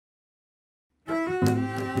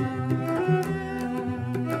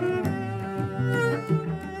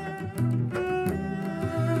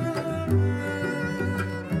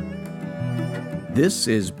This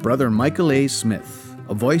is Brother Michael A. Smith,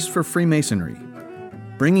 a voice for Freemasonry,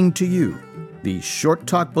 bringing to you the Short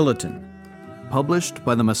Talk Bulletin, published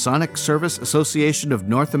by the Masonic Service Association of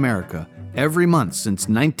North America every month since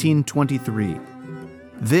 1923.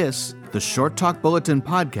 This, the Short Talk Bulletin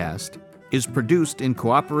podcast, is produced in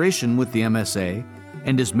cooperation with the MSA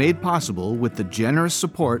and is made possible with the generous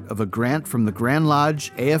support of a grant from the Grand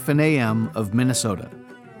Lodge AF&AM of Minnesota.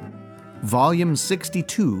 Volume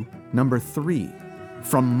 62, Number 3,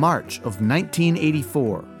 from March of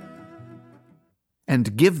 1984.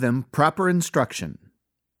 And Give Them Proper Instruction,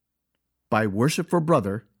 by Worshipful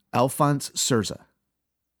Brother Alphonse Serza.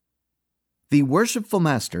 The Worshipful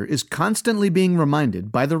Master is constantly being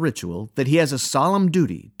reminded by the ritual that he has a solemn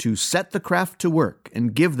duty to set the craft to work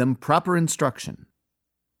and give them proper instruction.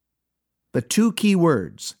 The two key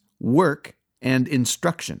words, work and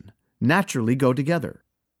instruction, naturally go together.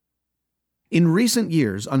 In recent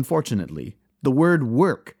years, unfortunately, the word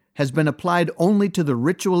work has been applied only to the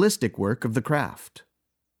ritualistic work of the craft.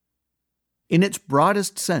 In its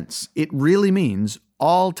broadest sense, it really means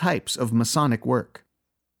all types of Masonic work.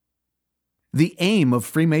 The aim of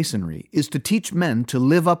Freemasonry is to teach men to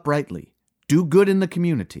live uprightly, do good in the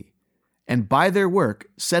community, and by their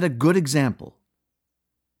work set a good example.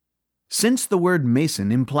 Since the word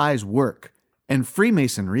Mason implies work, and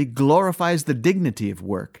Freemasonry glorifies the dignity of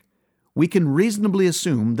work, we can reasonably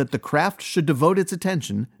assume that the craft should devote its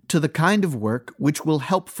attention to the kind of work which will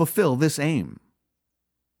help fulfill this aim.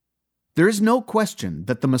 There is no question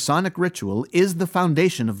that the Masonic ritual is the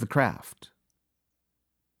foundation of the craft.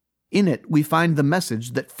 In it, we find the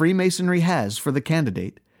message that Freemasonry has for the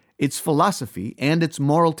candidate, its philosophy, and its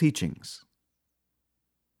moral teachings.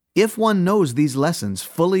 If one knows these lessons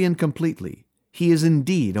fully and completely, he is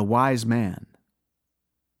indeed a wise man.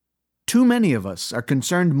 Too many of us are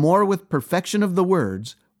concerned more with perfection of the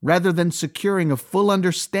words rather than securing a full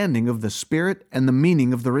understanding of the spirit and the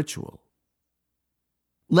meaning of the ritual.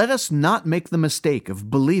 Let us not make the mistake of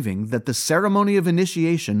believing that the ceremony of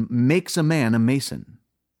initiation makes a man a Mason.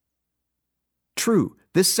 True,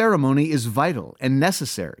 this ceremony is vital and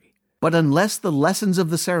necessary, but unless the lessons of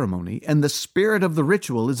the ceremony and the spirit of the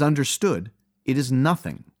ritual is understood, it is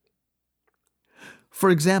nothing. For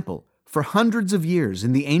example, for hundreds of years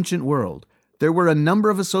in the ancient world, there were a number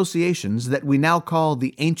of associations that we now call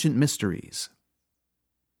the Ancient Mysteries.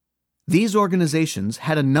 These organizations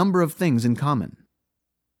had a number of things in common.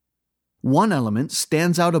 One element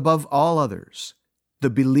stands out above all others: the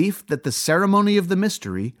belief that the ceremony of the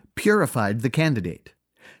mystery purified the candidate.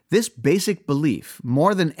 This basic belief,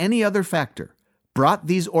 more than any other factor, brought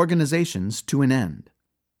these organizations to an end.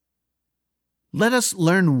 Let us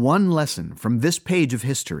learn one lesson from this page of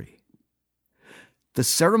history. The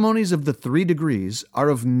ceremonies of the 3 degrees are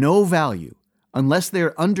of no value unless they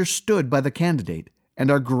are understood by the candidate and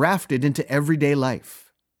are grafted into everyday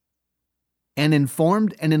life. An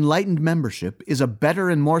informed and enlightened membership is a better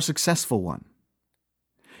and more successful one.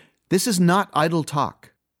 This is not idle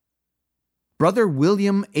talk. Brother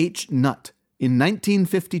William H. Nutt, in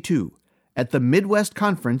 1952, at the Midwest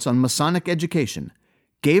Conference on Masonic Education,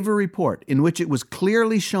 gave a report in which it was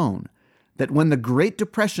clearly shown that when the Great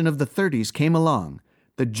Depression of the 30s came along,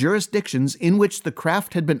 the jurisdictions in which the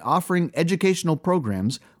craft had been offering educational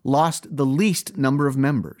programs lost the least number of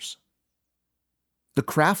members. The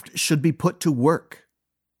craft should be put to work.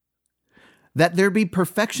 That there be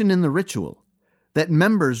perfection in the ritual, that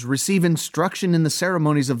members receive instruction in the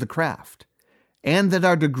ceremonies of the craft, and that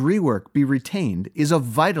our degree work be retained is of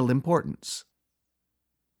vital importance.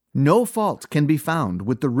 No fault can be found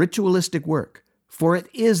with the ritualistic work, for it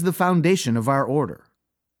is the foundation of our order.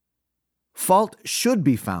 Fault should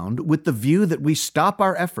be found with the view that we stop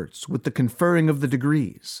our efforts with the conferring of the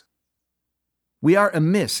degrees. We are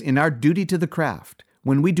amiss in our duty to the craft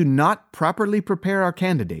when we do not properly prepare our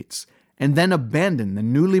candidates and then abandon the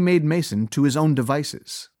newly made Mason to his own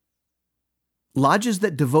devices. Lodges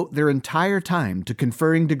that devote their entire time to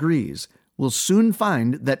conferring degrees will soon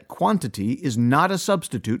find that quantity is not a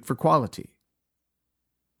substitute for quality.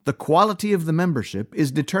 The quality of the membership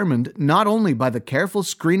is determined not only by the careful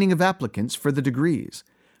screening of applicants for the degrees,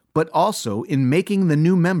 but also in making the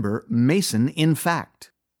new member Mason in fact.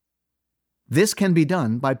 This can be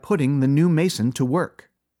done by putting the new Mason to work.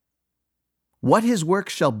 What his work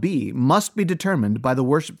shall be must be determined by the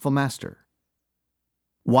Worshipful Master.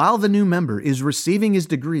 While the new member is receiving his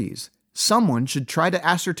degrees, someone should try to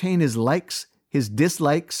ascertain his likes, his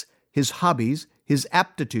dislikes, his hobbies, his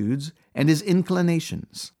aptitudes, and his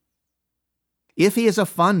inclinations. If he has a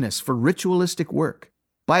fondness for ritualistic work,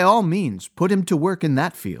 by all means put him to work in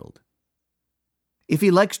that field. If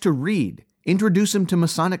he likes to read, introduce him to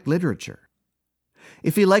Masonic literature.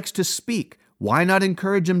 If he likes to speak, why not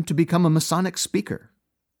encourage him to become a Masonic speaker?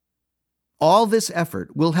 All this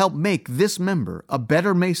effort will help make this member a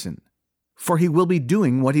better Mason, for he will be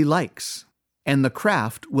doing what he likes, and the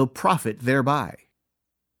craft will profit thereby.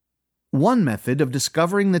 One method of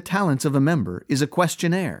discovering the talents of a member is a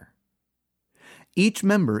questionnaire. Each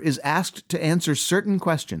member is asked to answer certain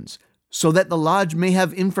questions so that the lodge may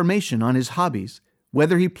have information on his hobbies,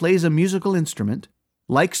 whether he plays a musical instrument,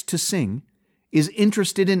 likes to sing, is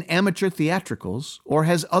interested in amateur theatricals, or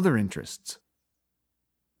has other interests.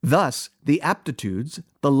 Thus, the aptitudes,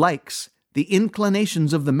 the likes, the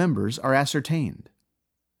inclinations of the members are ascertained.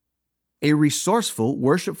 A resourceful,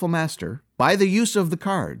 worshipful master, by the use of the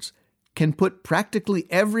cards, can put practically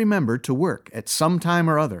every member to work at some time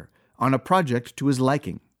or other on a project to his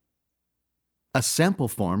liking. A sample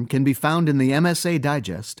form can be found in the MSA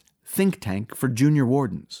Digest Think Tank for Junior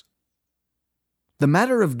Wardens. The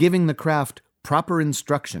matter of giving the craft proper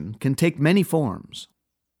instruction can take many forms.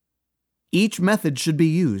 Each method should be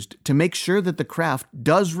used to make sure that the craft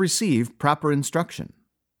does receive proper instruction.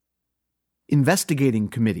 Investigating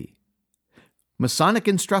Committee. Masonic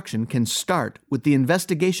instruction can start with the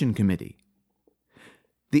Investigation Committee.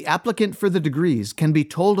 The applicant for the degrees can be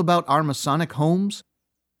told about our Masonic homes,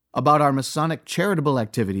 about our Masonic charitable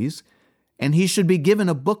activities, and he should be given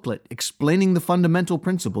a booklet explaining the fundamental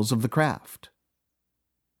principles of the craft.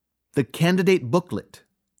 The Candidate Booklet.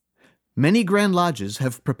 Many Grand Lodges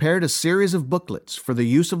have prepared a series of booklets for the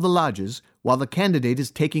use of the lodges while the candidate is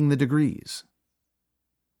taking the degrees.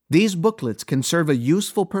 These booklets can serve a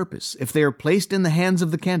useful purpose if they are placed in the hands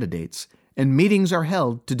of the candidates and meetings are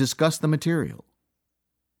held to discuss the material.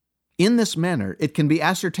 In this manner, it can be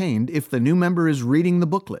ascertained if the new member is reading the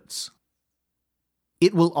booklets.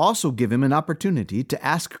 It will also give him an opportunity to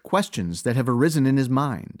ask questions that have arisen in his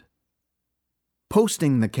mind.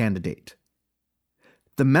 Posting the candidate.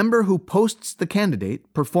 The member who posts the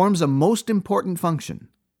candidate performs a most important function.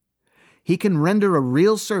 He can render a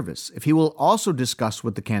real service if he will also discuss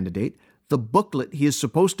with the candidate the booklet he is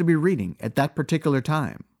supposed to be reading at that particular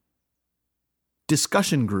time.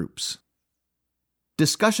 Discussion groups.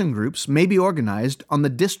 Discussion groups may be organized on the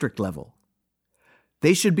district level.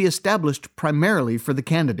 They should be established primarily for the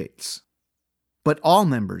candidates, but all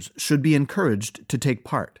members should be encouraged to take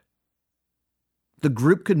part. The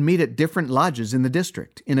group could meet at different lodges in the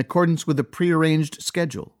district in accordance with a prearranged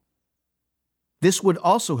schedule. This would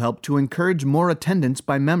also help to encourage more attendance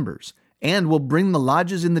by members and will bring the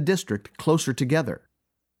lodges in the district closer together.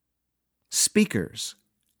 Speakers.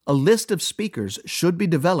 A list of speakers should be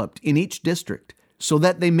developed in each district so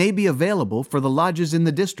that they may be available for the lodges in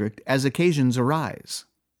the district as occasions arise.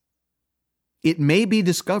 It may be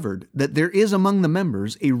discovered that there is among the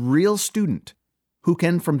members a real student who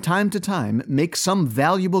can from time to time make some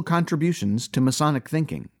valuable contributions to Masonic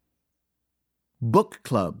thinking. Book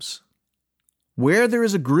clubs. Where there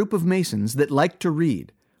is a group of Masons that like to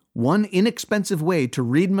read, one inexpensive way to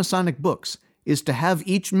read Masonic books is to have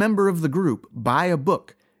each member of the group buy a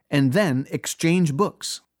book and then exchange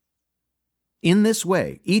books. In this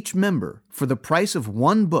way, each member, for the price of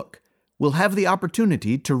one book, will have the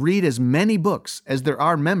opportunity to read as many books as there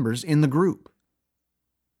are members in the group.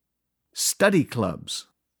 Study clubs.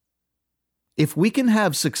 If we can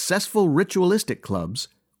have successful ritualistic clubs,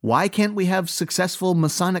 why can't we have successful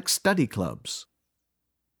Masonic study clubs?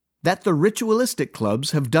 That the ritualistic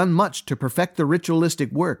clubs have done much to perfect the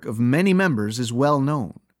ritualistic work of many members is well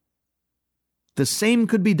known. The same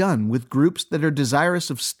could be done with groups that are desirous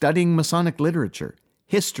of studying Masonic literature,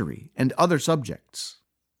 history, and other subjects.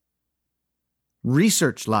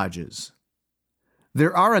 Research lodges.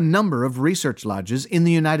 There are a number of research lodges in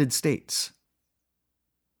the United States.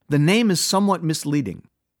 The name is somewhat misleading.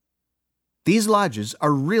 These lodges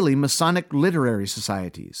are really Masonic literary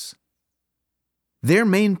societies. Their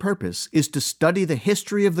main purpose is to study the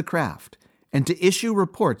history of the craft and to issue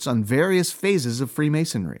reports on various phases of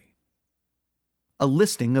Freemasonry. A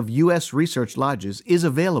listing of U.S. research lodges is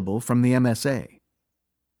available from the MSA.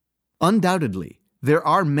 Undoubtedly, there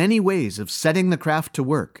are many ways of setting the craft to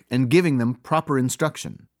work and giving them proper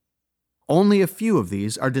instruction. Only a few of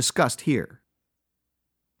these are discussed here.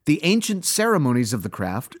 The ancient ceremonies of the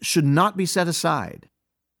craft should not be set aside.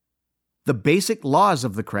 The basic laws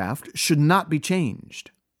of the craft should not be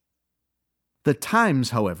changed. The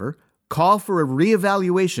times, however, call for a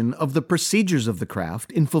reevaluation of the procedures of the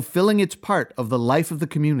craft in fulfilling its part of the life of the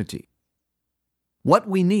community. What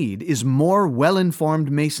we need is more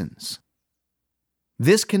well-informed Masons.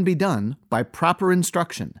 This can be done by proper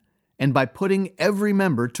instruction and by putting every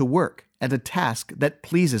member to work at a task that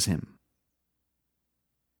pleases him.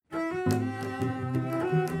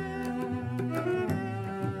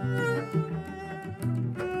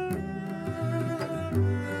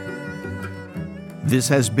 This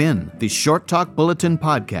has been the Short Talk Bulletin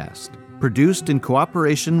podcast, produced in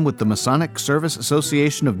cooperation with the Masonic Service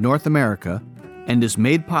Association of North America and is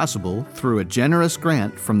made possible through a generous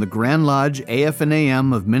grant from the Grand Lodge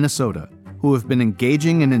AF&AM of Minnesota, who have been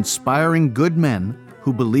engaging and inspiring good men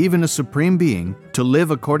who believe in a supreme being to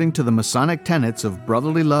live according to the Masonic tenets of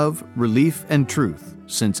brotherly love, relief, and truth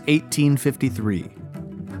since 1853.